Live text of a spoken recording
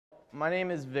My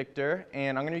name is Victor,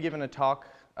 and I'm going to be giving a talk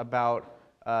about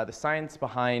the science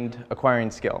behind acquiring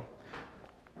skill.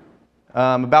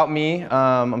 About me,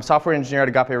 I'm a software engineer at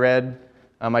Agape Red.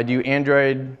 I do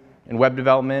Android and web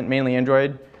development, mainly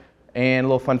Android. And a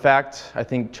little fun fact, I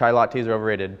think chai lattes are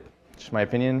overrated. Just my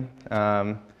opinion.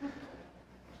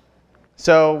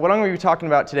 So what I'm going to be talking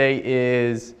about today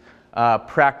is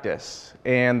practice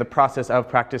and the process of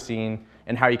practicing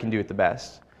and how you can do it the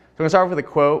best. So I'm going to start off with a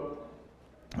quote.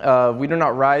 We do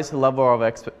not rise to the level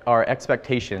of our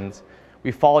expectations.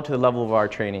 We fall to the level of our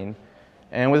training.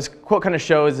 And what this quote kind of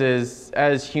shows is,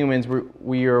 as humans,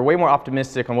 we are way more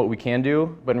optimistic on what we can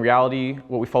do, but in reality,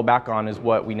 what we fall back on is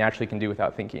what we naturally can do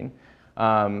without thinking.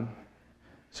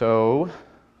 So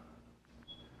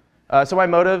my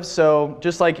motives, so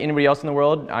just like anybody else in the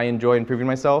world, I enjoy improving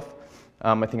myself.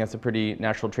 I think that's a pretty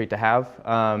natural trait to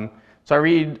have. So I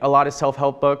read a lot of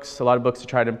self-help books, a lot of books to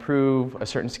try to improve a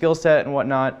certain skill set and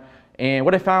whatnot. And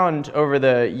what I found over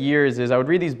the years is I would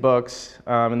read these books,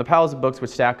 and the piles of books would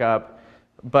stack up.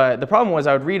 But the problem was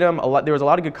I would read them, there was a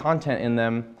lot of good content in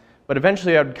them, but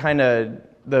eventually I would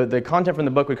the content from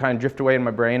the book would kind of drift away in my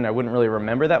brain, and I wouldn't really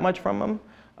remember that much from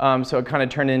them. So it kind of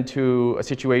turned into a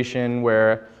situation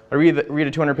where I read a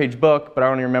 200-page book, but I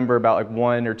only remember about like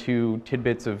 1 or 2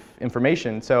 tidbits of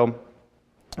information. So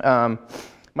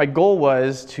my goal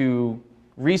was to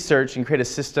research and create a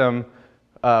system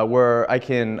where I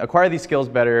can acquire these skills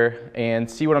better and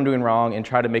see what I'm doing wrong and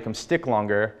try to make them stick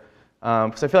longer.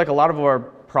 Because I feel like a lot of our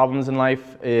problems in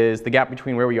life is the gap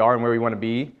between where we are and where we want to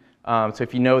be. So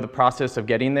if you know the process of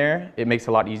getting there, it makes it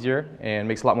a lot easier and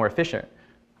makes it a lot more efficient.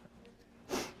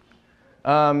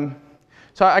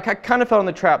 So I kind of fell in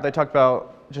the trap that I talked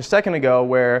about just a second ago,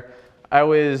 where I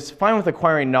was fine with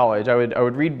acquiring knowledge. I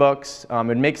would read books, it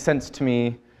would make sense to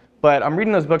me, but I'm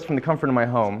reading those books from the comfort of my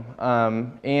home.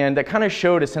 And that kind of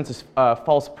showed a sense of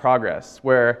false progress,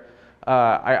 where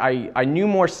I knew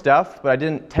more stuff, but I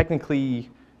didn't technically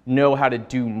know how to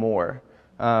do more.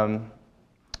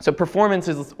 So performance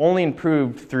is only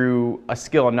improved through a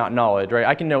skill and not knowledge, right?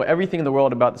 I can know everything in the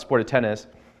world about the sport of tennis,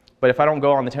 but if I don't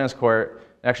go on the tennis court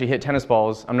and actually hit tennis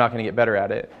balls, I'm not going to get better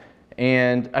at it.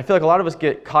 And I feel like a lot of us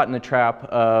get caught in the trap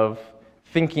of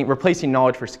replacing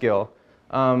knowledge for skill.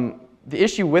 The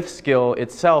issue with skill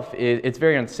itself is it's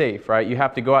very unsafe, right? You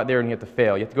have to go out there and you have to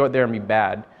fail. You have to go out there and be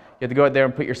bad. You have to go out there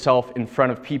and put yourself in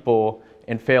front of people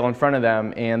and fail in front of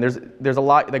them. And there's a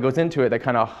lot that goes into it that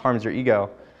kind of harms your ego.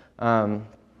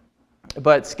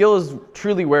 But skill is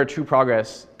truly where true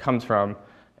progress comes from.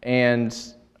 And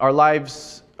our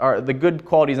lives, the good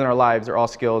qualities in our lives are all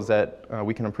skills that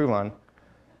we can improve on.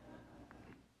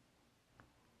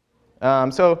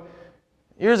 So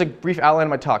here's a brief outline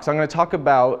of my talk. So I'm going to talk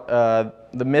about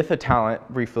the myth of talent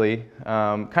briefly,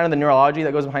 kind of the neurology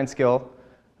that goes behind skill,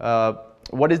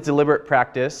 what is deliberate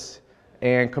practice,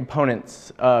 and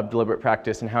components of deliberate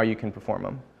practice and how you can perform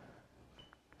them.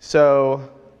 So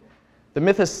the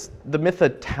myth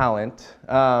of talent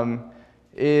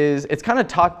is, it's kind of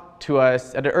taught to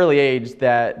us at an early age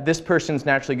that this person's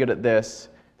naturally good at this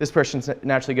person's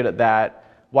naturally good at that,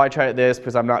 why try at this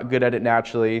because I'm not good at it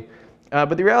naturally.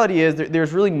 But the reality is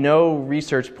there's really no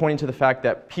research pointing to the fact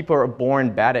that people are born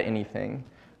bad at anything.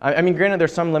 I mean, granted,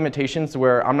 there's some limitations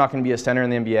where I'm not going to be a center in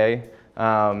the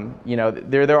NBA. You know,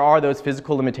 there are those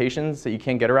physical limitations that you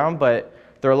can't get around, but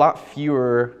they're a lot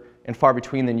fewer and far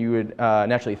between than you would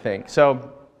naturally think.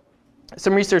 So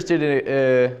some research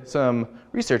did some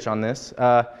research on this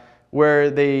where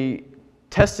they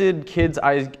tested kids'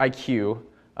 IQ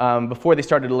before they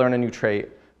started to learn a new trait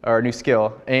or a new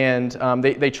skill, and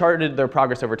they charted their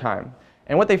progress over time.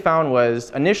 And what they found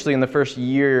was, initially in the first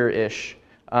year-ish,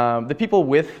 the people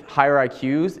with higher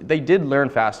IQs, they did learn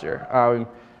faster.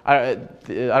 I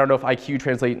don't know if IQ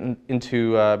translates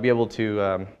into be able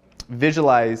to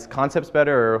visualize concepts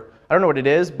better, or I don't know what it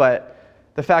is, but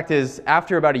the fact is,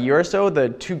 after about a year or so, the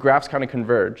two graphs kind of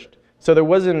converged. So there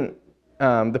wasn't,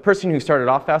 the person who started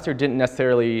off faster didn't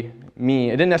necessarily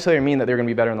mean that they're going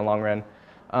to be better in the long run.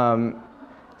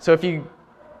 So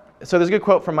there's a good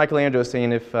quote from Michelangelo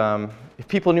saying, if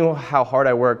people knew how hard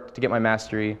I worked to get my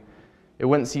mastery, it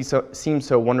wouldn't seem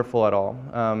so wonderful at all.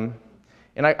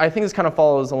 And I think this kind of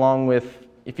follows along with,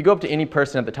 if you go up to any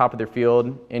person at the top of their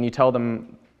field and you tell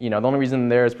them, you know, the only reason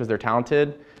they're there is because they're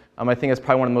talented, I think that's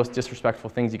probably one of the most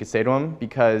disrespectful things you could say to them,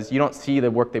 because you don't see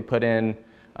the work they put in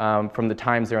from the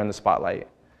times they're in the spotlight.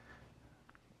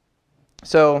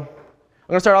 So I'm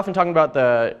going to start off and talking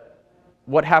about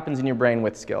what happens in your brain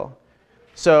with skill.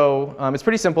 So it's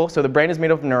pretty simple. So the brain is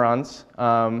made up of neurons.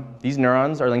 These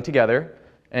neurons are linked together,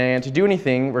 and to do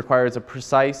anything requires a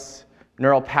precise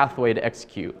neural pathway to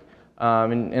execute.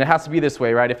 And it has to be this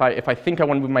way, right? If I think I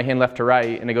want to move my hand left to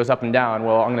right and it goes up and down,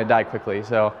 well, I'm going to die quickly.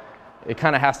 So it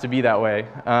kind of has to be that way.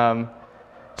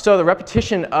 So the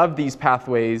repetition of these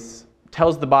pathways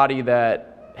tells the body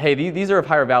that, hey, these are of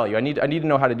higher value. I need to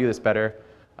know how to do this better.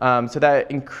 So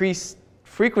that increased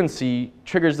frequency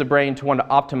triggers the brain to want to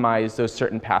optimize those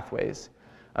certain pathways.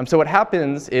 So what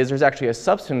happens is there's actually a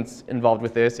substance involved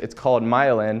with this. It's called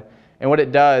myelin. And what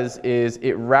it does is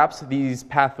it wraps these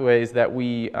pathways that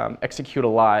we execute a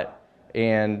lot.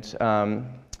 And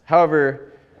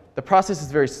however, the process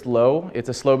is very slow. It's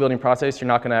a slow building process. You're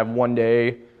not going to have one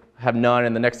day have none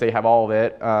and the next day have all of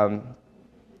it.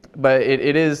 But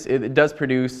it does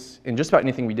produce in just about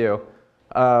anything we do.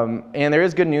 And there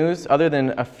is good news. Other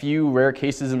than a few rare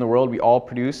cases in the world, we all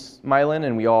produce myelin,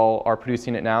 and we all are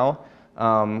producing it now,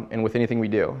 and with anything we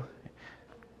do.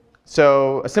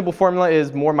 So a simple formula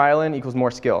is more myelin equals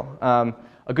more skill.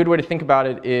 A good way to think about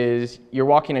it is you're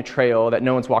walking a trail that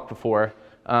no one's walked before.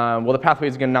 Well, the pathway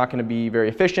is not going to be very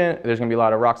efficient. There's going to be a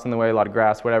lot of rocks in the way, a lot of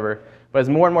grass, whatever. But as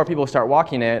more and more people start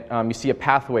walking it, you see a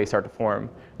pathway start to form.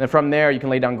 And then from there, you can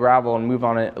lay down gravel and move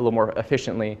on it a little more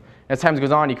efficiently. As time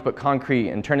goes on, you can put concrete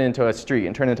and turn it into a street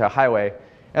and turn it into a highway. And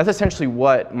that's essentially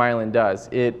what myelin does.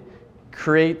 It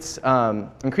creates,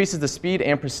 increases the speed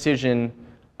and precision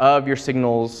of your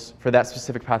signals for that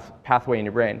specific pathway in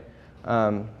your brain.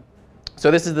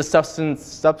 So this is the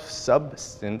substance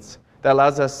that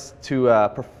allows us to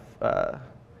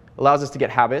get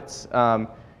habits.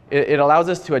 It allows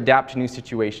us to adapt to new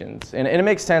situations. And it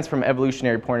makes sense from an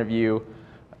evolutionary point of view.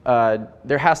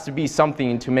 There has to be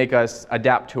something to make us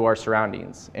adapt to our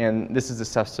surroundings. And this is a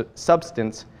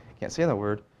substance, can't say that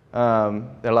word, that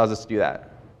allows us to do that.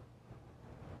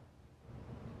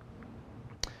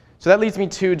 So that leads me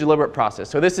to deliberate process.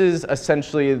 So this is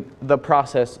essentially the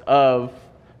process of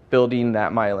building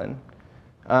that myelin.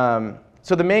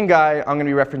 So the main guy I'm going to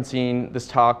be referencing this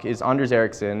talk is Anders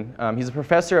Ericsson. He's a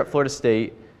professor at Florida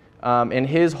State, and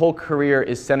his whole career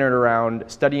is centered around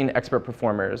studying expert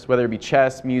performers, whether it be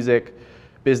chess, music,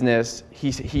 business.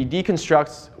 He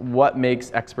deconstructs what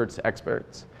makes experts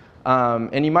experts.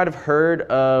 And you might have heard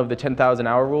of the 10,000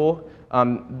 hour rule.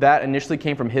 That initially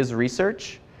came from his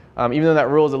research. Even though that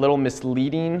rule is a little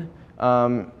misleading,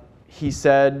 he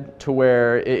said to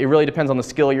where it really depends on the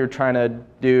skill you're trying to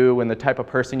do and the type of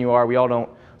person you are. We all don't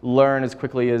learn as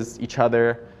quickly as each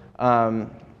other.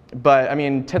 But I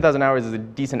mean, 10,000 hours is a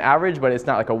decent average, but it's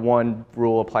not like a one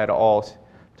rule apply to all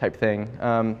type thing.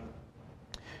 And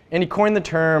he coined the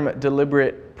term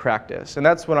deliberate practice, and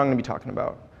that's what I'm going to be talking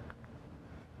about.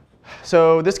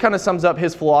 So this kind of sums up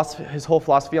his whole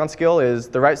philosophy on skill is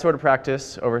the right sort of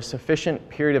practice over a sufficient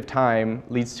period of time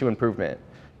leads to improvement,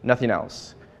 nothing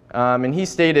else. And he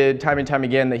stated time and time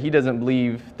again that he doesn't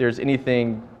believe there's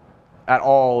anything at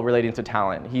all relating to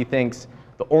talent. He thinks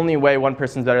the only way one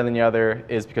person's better than the other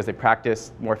is because they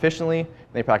practice more efficiently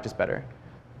and they practice better.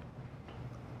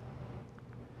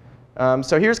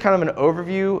 So here's kind of an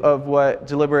overview of what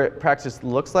deliberate practice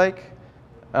looks like.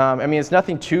 I mean, it's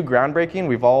nothing too groundbreaking.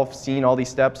 We've all seen all these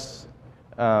steps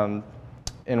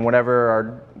in whatever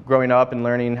our growing up and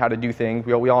learning how to do things.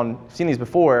 We all seen these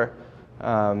before.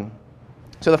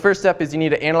 So the first step is you need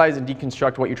to analyze and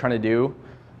deconstruct what you're trying to do.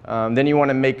 Then you want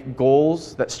to make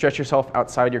goals that stretch yourself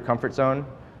outside your comfort zone.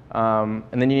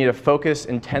 And then you need to focus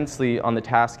intensely on the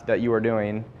task that you are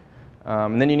doing.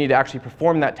 And then you need to actually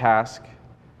perform that task.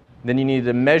 Then you need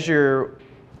to measure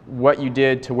what you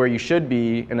did to where you should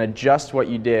be and adjust what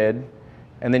you did.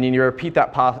 And then you need to repeat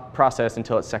that process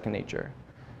until it's second nature.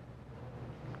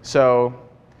 So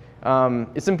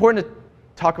it's important to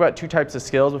talk about two types of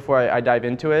skills before I dive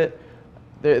into it.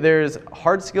 There's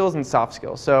hard skills and soft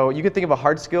skills. So you could think of a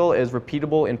hard skill as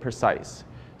repeatable and precise.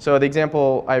 So the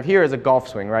example I have here is a golf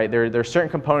swing, right? There are certain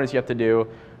components you have to do.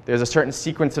 There's a certain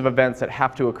sequence of events that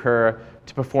have to occur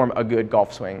to perform a good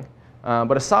golf swing.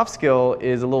 But a soft skill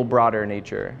is a little broader in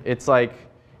nature. It's like,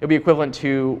 it'll be equivalent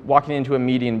to walking into a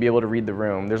meeting and be able to read the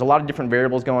room. There's a lot of different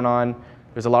variables going on.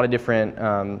 There's a lot of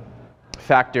different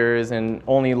factors, and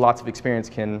only lots of experience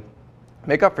can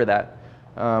make up for that.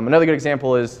 Another good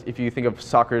example is if you think of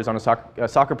soccer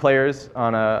players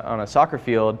on a soccer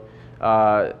field,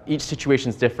 each situation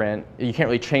is different. You can't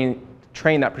really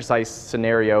train that precise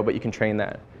scenario, but you can train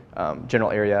that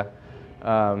general area.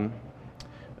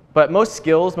 But most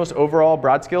skills, most overall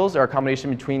broad skills, are a combination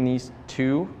between these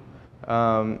two.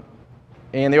 And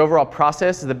the overall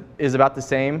process is about the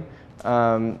same,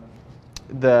 but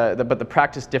the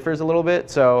practice differs a little bit.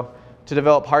 So to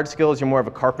develop hard skills, you're more of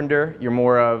a carpenter. You're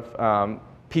more of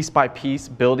piece by piece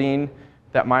building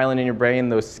that myelin in your brain,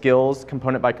 those skills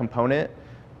component by component.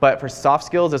 But for soft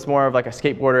skills, it's more of like a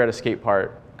skateboarder at a skate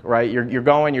park. right? You're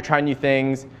going, you're trying new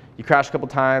things, you crash a couple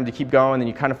times, you keep going, then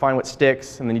you kind of find what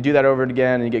sticks, and then you do that over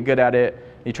again, and you get good at it,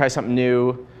 and you try something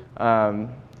new.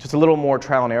 Just a little more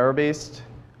trial and error based,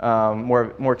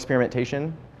 more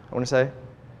experimentation, I want to say.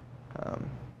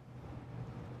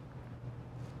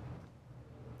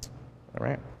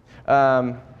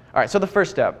 All right, so the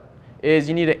first step is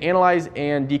you need to analyze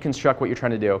and deconstruct what you're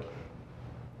trying to do.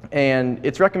 And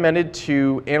it's recommended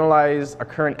to analyze a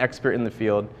current expert in the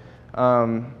field.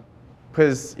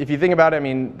 Because if you think about it, I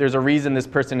mean, there's a reason this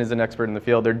person is an expert in the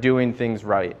field. They're doing things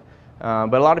right.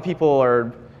 But a lot of people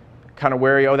are kind of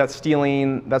wary, oh, that's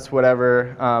stealing, that's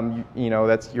whatever.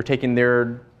 You're taking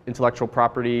their intellectual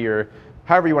property, or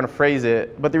however you want to phrase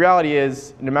it. But the reality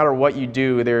is, no matter what you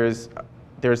do, there's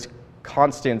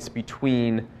constants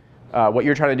between what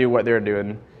you're trying to do, what they're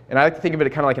doing. And I like to think of it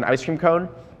kind of like an ice cream cone,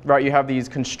 right? You have these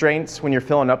constraints when you're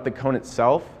filling up the cone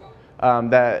itself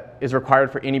that is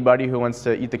required for anybody who wants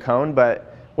to eat the cone.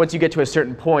 But once you get to a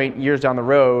certain point, years down the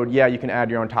road, yeah, you can add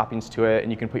your own toppings to it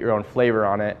and you can put your own flavor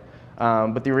on it.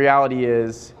 But the reality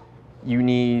is you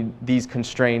need these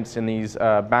constraints and these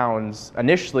bounds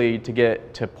initially to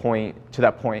get to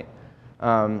that point.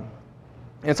 And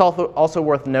it's also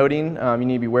worth noting, you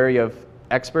need to be wary of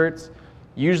experts.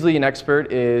 Usually an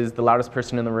expert is the loudest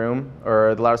person in the room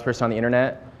or the loudest person on the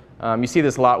internet. You see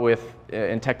this a lot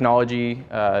in technology.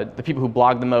 The people who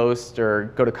blog the most or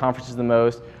go to conferences the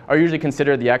most are usually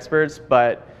considered the experts,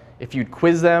 but if you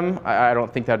quiz them, I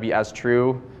don't think that'd be as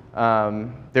true.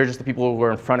 They're just the people who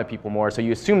are in front of people more. So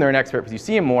you assume they're an expert because you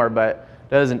see them more, but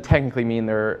that doesn't technically mean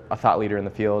they're a thought leader in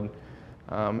the field.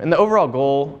 And the overall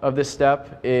goal of this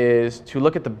step is to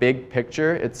look at the big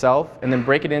picture itself and then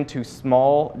break it into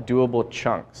small, doable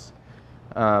chunks.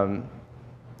 And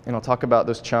I'll talk about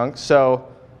those chunks. So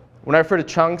when I refer to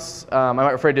chunks, I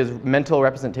might refer to it as mental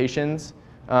representations.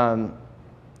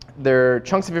 They're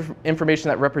chunks of information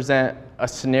that represent a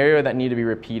scenario that need to be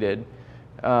repeated.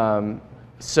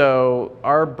 So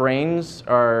our brains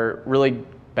are really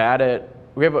bad at,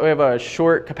 we have a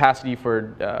short capacity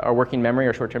for our working memory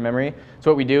or short-term memory.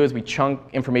 So what we do is we chunk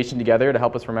information together to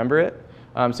help us remember it.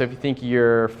 So if you think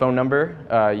your phone number,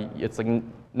 it's like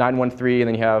 913, and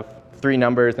then you have 3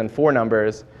 numbers and 4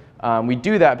 numbers. We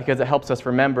do that because it helps us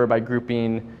remember by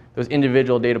grouping those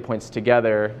individual data points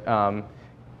together.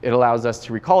 It allows us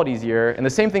to recall it easier. And the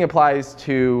same thing applies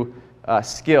to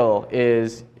skill,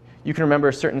 is you can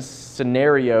remember certain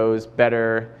scenarios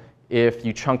better if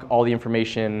you chunk all the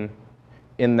information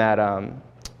in that,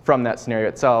 from that scenario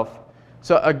itself.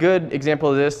 So a good example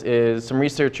of this is some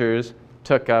researchers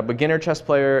took a beginner chess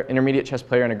player, intermediate chess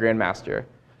player, and a grandmaster.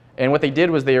 And what they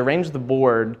did was they arranged the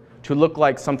board to look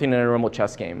like something in a normal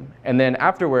chess game. And then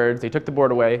afterwards, they took the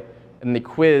board away and they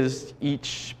quizzed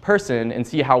each person and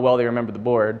see how well they remembered the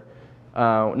board.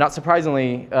 Not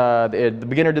surprisingly, the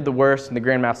beginner did the worst and the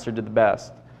grandmaster did the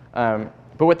best. But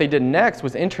what they did next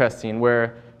was interesting,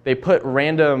 where they put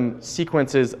random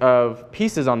sequences of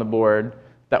pieces on the board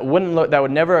that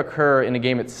would never occur in a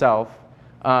game itself.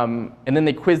 And then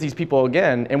they quizzed these people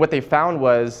again, and what they found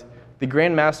was the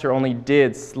grandmaster only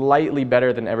did slightly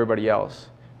better than everybody else.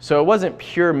 So it wasn't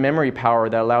pure memory power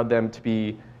that allowed them to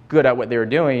be good at what they were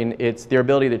doing. It's their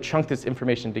ability to chunk this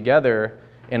information together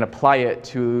and apply it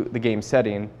to the game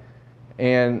setting.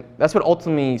 And that's what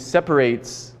ultimately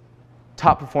separates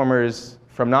top performers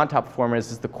from non-top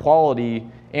performers, is the quality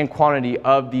and quantity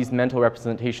of these mental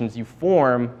representations you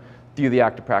form through the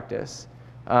act of practice.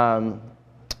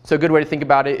 So a good way to think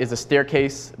about it is a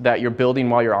staircase that you're building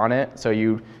while you're on it. So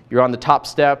you're on the top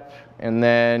step, and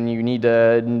then you need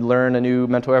to learn a new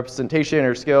mental representation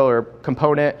or skill or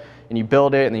component, and you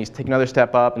build it, and then you take another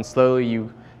step up, and slowly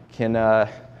you can have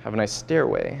a nice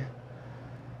stairway.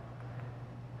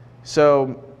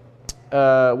 So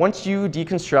once you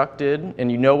deconstructed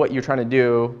and you know what you're trying to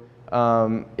do,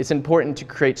 it's important to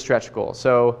create stretch goals.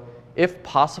 So if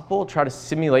possible, try to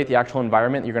simulate the actual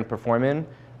environment that you're going to perform in.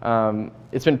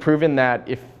 It's been proven that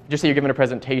if, just say you're given a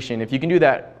presentation, if you can do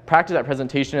that, practice that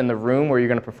presentation in the room where you're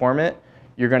going to perform it,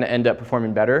 you're going to end up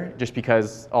performing better, just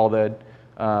because all the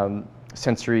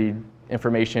sensory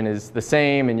information is the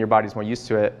same and your body's more used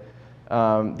to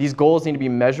it. These goals need to be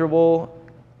measurable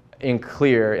and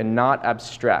clear and not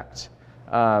abstract.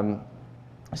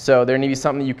 So there needs to be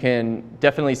something you can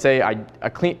definitely say, I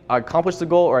accomplished the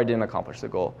goal or I didn't accomplish the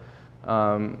goal.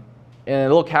 And a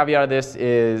little caveat of this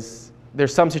is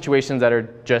there's some situations that are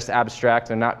just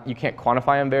abstract and you can't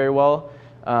quantify them very well.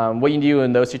 What you do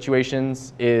in those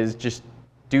situations is just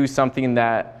do something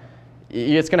that,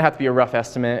 it's going to have to be a rough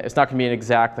estimate. It's not going to be an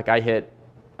exact, like I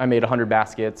made 100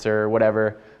 baskets or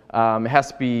whatever. It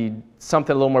has to be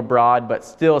something a little more broad, but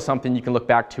still something you can look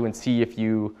back to and see if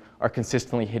you are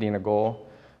consistently hitting a goal.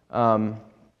 And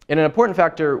an important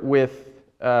factor with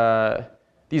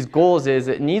these goals is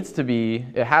it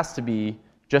has to be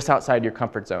just outside your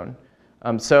comfort zone.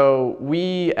 So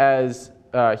we as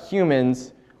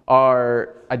humans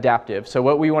are adaptive. So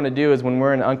what we want to do is when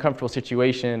we're in an uncomfortable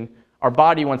situation, our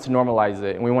body wants to normalize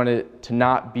it, and we want it to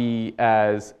not be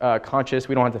as conscious.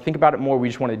 We don't have to think about it more, we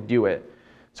just want to do it.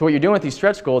 So what you're doing with these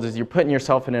stretch goals is you're putting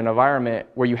yourself in an environment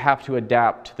where you have to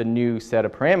adapt to the new set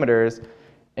of parameters,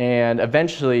 and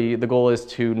eventually the goal is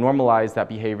to normalize that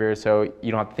behavior so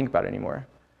you don't have to think about it anymore.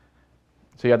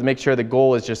 So you have to make sure the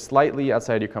goal is just slightly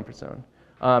outside your comfort zone.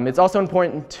 It's also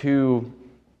important to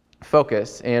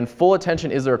focus, and full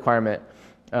attention is a requirement.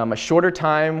 A shorter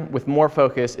time with more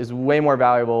focus is way more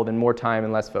valuable than more time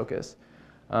and less focus.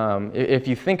 If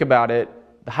you think about it,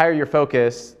 the higher your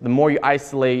focus, the more you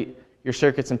isolate your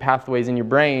circuits and pathways in your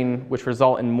brain, which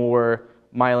result in more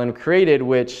myelin created,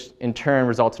 which in turn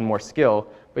results in more skill.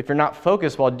 But if you're not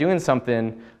focused while doing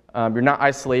something, you're not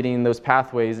isolating those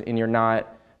pathways, and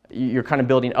you're kind of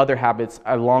building other habits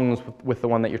along with the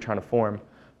one that you're trying to form.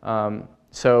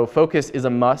 So focus is a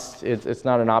must, it's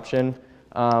not an option.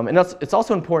 And it's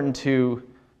also important to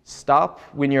stop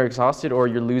when you're exhausted or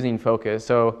you're losing focus.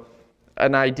 So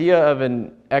an idea of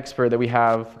an expert that we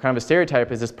have, kind of a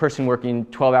stereotype, is this person working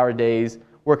 12-hour days,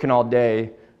 working all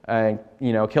day, and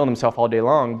killing himself all day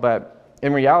long. But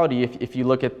in reality, if you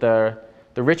look at the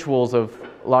rituals of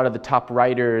a lot of the top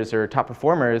writers or top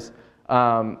performers,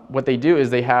 what they do is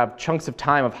they have chunks of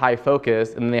time of high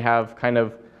focus, and then they have kind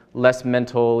of less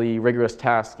mentally rigorous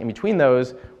tasks in between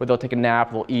those, where they'll take a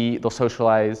nap, they'll eat, they'll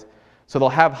socialize. So they'll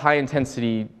have high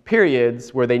intensity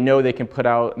periods where they know they can put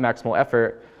out maximal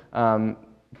effort,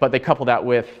 but they couple that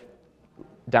with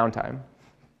downtime.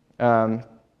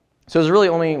 So there's really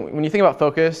only, when you think about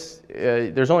focus,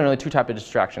 there's only really two types of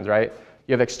distractions, right?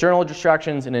 You have external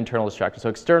distractions and internal distractions. So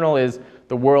external is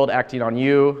the world acting on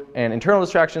you, and internal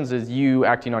distractions is you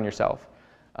acting on yourself.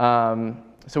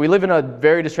 So we live in a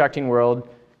very distracting world,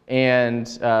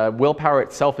 and willpower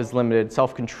itself is limited,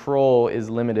 self-control is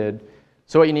limited.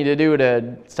 So what you need to do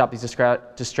to stop these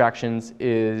distractions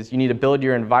is you need to build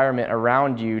your environment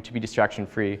around you to be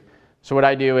distraction-free. So what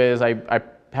I do is I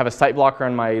have a sight blocker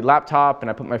on my laptop, and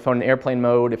I put my phone in airplane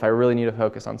mode if I really need to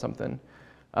focus on something.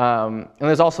 And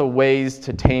there's also ways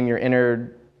to tame your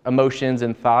inner emotions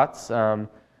and thoughts. I'd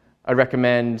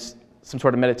recommend some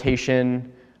sort of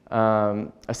meditation,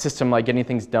 a system like Getting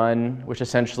Things Done, which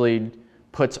essentially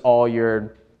puts all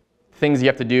your things you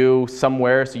have to do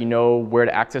somewhere so you know where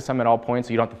to access them at all points,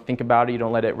 so you don't have to think about it, you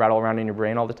don't let it rattle around in your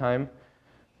brain all the time.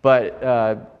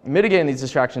 But mitigating these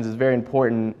distractions is very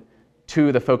important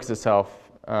to the focus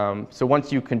itself. So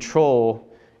once you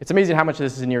control, it's amazing how much of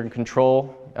this is in your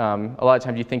control. A lot of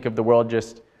times you think of the world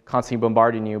just constantly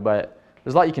bombarding you, but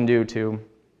there's a lot you can do to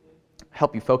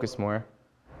help you focus more.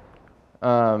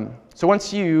 So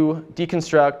once you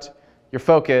deconstruct your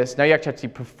focus, now you actually have to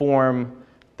perform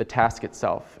the task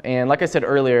itself. And like I said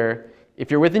earlier,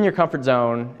 if you're within your comfort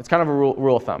zone, it's kind of a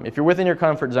rule of thumb. If you're within your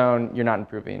comfort zone, you're not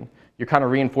improving. You're kind of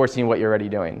reinforcing what you're already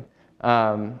doing.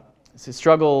 So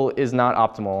struggle is not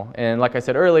optimal. And like I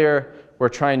said earlier, we're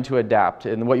trying to adapt.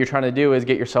 And what you're trying to do is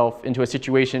get yourself into a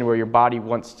situation where your body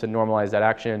wants to normalize that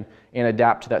action and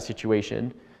adapt to that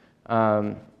situation.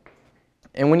 And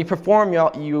when you perform,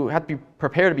 you have to be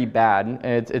prepared to be bad.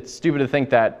 And it's stupid to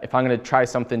think that if I'm going to try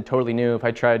something totally new, if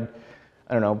I tried,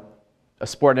 I don't know, a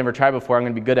sport I never tried before, I'm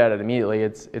going to be good at it immediately.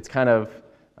 It's kind of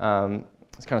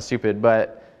stupid.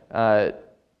 But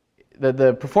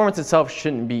the performance itself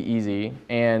shouldn't be easy,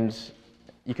 and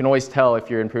you can always tell if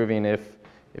you're improving if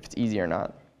it's easy or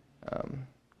not.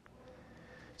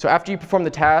 So after you perform the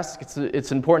task,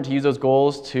 it's important to use those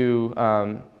goals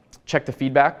to check the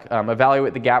feedback,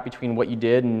 evaluate the gap between what you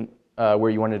did and where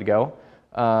you wanted to go.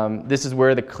 This is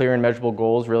where the clear and measurable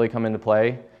goals really come into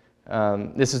play.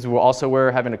 This is also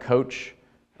where having a coach,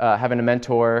 having a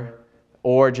mentor,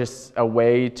 or just a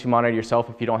way to monitor yourself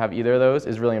if you don't have either of those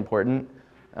is really important.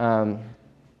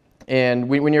 And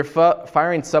when you're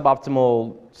firing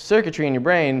suboptimal circuitry in your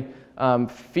brain,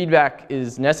 feedback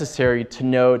is necessary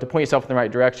to point yourself in the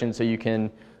right direction so you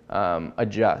can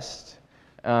adjust.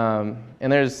 And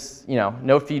there's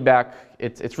no feedback.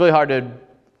 It's really hard to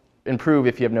improve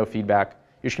if you have no feedback.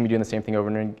 You're just going to be doing the same thing over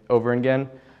and over again.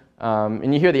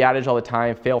 And you hear the adage all the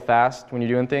time, fail fast when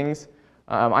you're doing things.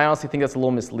 I honestly think that's a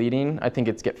little misleading. I think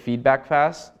it's get feedback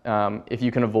fast. If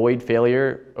you can avoid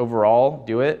failure overall,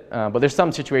 do it. But there's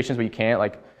some situations where you can't.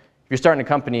 Like if you're starting a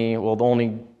company, well, the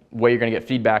only way you're going to get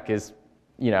feedback is,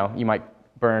 you might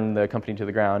burn the company to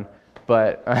the ground.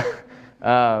 but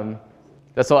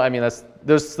that's all. I mean,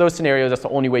 those scenarios. That's the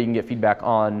only way you can get feedback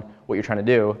on what you're trying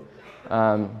to do.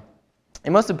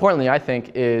 And most importantly, I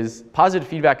think, is positive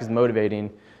feedback is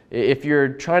motivating. If you're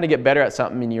trying to get better at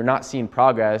something and you're not seeing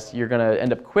progress, you're going to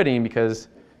end up quitting because,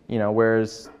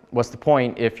 what's the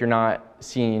point if you're not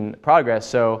seeing progress?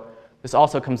 So this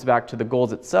also comes back to the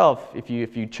goals itself. If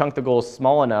you chunk the goals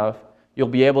small enough, you'll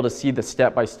be able to see the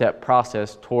step-by-step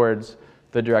process towards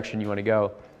the direction you want to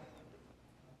go.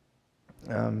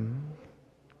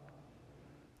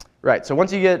 Right, so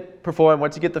once you get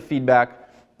the feedback,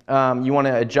 you want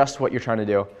to adjust what you're trying to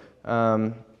do.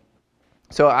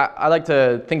 So I like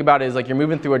to think about it as like you're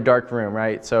moving through a dark room,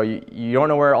 right? So you don't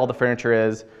know where all the furniture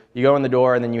is. You go in the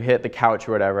door and then you hit the couch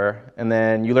or whatever, and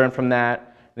then you learn from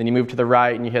that. Then you move to the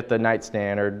right and you hit the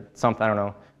nightstand or something. I don't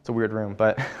know. It's a weird room,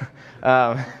 but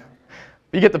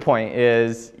you get the point.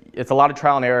 It's a lot of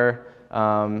trial and error,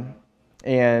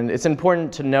 and it's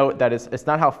important to note that it's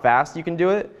not how fast you can do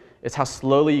it. It's how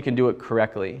slowly you can do it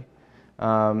correctly.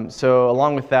 So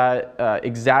along with that,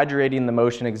 exaggerating the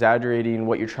motion, exaggerating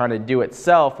what you're trying to do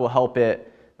itself will help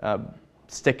it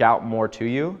stick out more to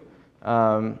you.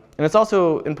 And it's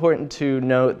also important to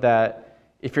note that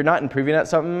if you're not improving at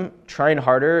something, trying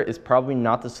harder is probably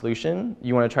not the solution.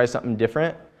 You want to try something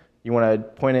different. You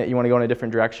want to you want to go in a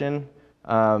different direction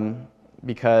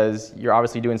because you're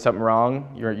obviously doing something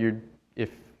wrong. If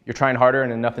you're trying harder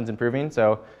and nothing's improving,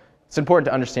 so it's important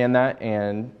to understand that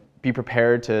and be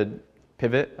prepared to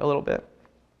pivot a little bit.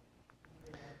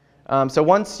 So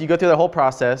once you go through the whole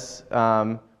process,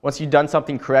 once you've done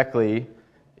something correctly,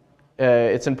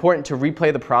 it's important to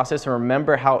replay the process and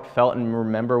remember how it felt and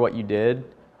remember what you did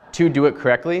to do it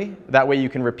correctly. That way you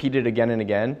can repeat it again and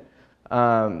again.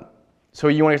 So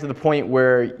you want to get to the point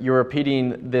where you're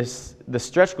repeating the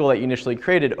stretch goal that you initially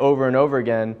created over and over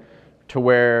again to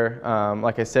where,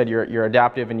 like I said, you're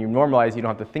adaptive and you normalize, you don't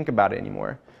have to think about it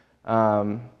anymore.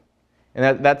 And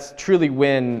that's truly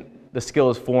when the skill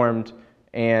is formed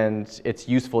and it's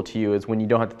useful to you, is when you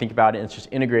don't have to think about it and it's just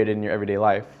integrated in your everyday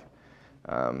life.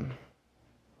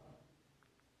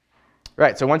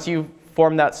 Right, so once you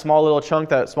form that small little chunk,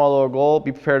 that small little goal,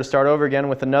 be prepared to start over again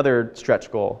with another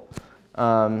stretch goal.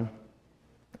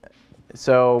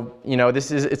 So,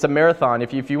 it's a marathon.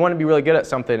 If you want to be really good at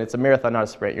something, it's a marathon, not a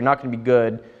sprint. You're not going to be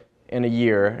good in a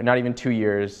year, not even 2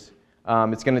 years.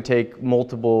 It's going to take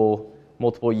multiple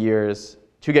years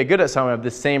to get good at some of the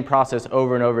same process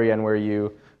over and over again, where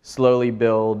you slowly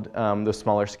build those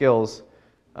smaller skills.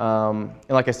 And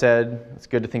like I said, it's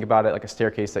good to think about it like a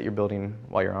staircase that you're building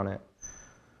while you're on it.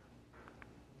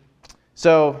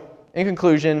 So in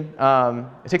conclusion,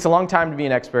 it takes a long time to be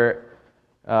an expert.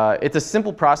 It's a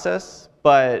simple process,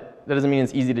 but that doesn't mean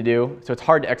it's easy to do. So it's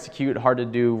hard to execute, hard to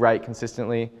do right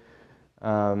consistently.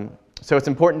 So it's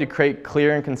important to create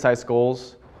clear and concise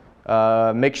goals.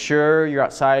 Make sure you're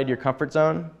outside your comfort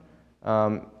zone.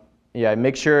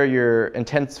 Make sure you're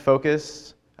intense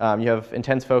focused. You have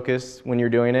intense focus when you're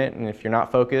doing it, and if you're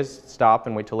not focused, stop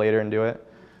and wait till later and do it.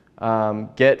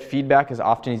 Get feedback as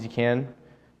often as you can,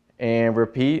 and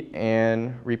repeat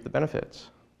and reap the benefits.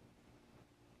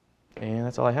 And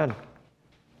that's all I had.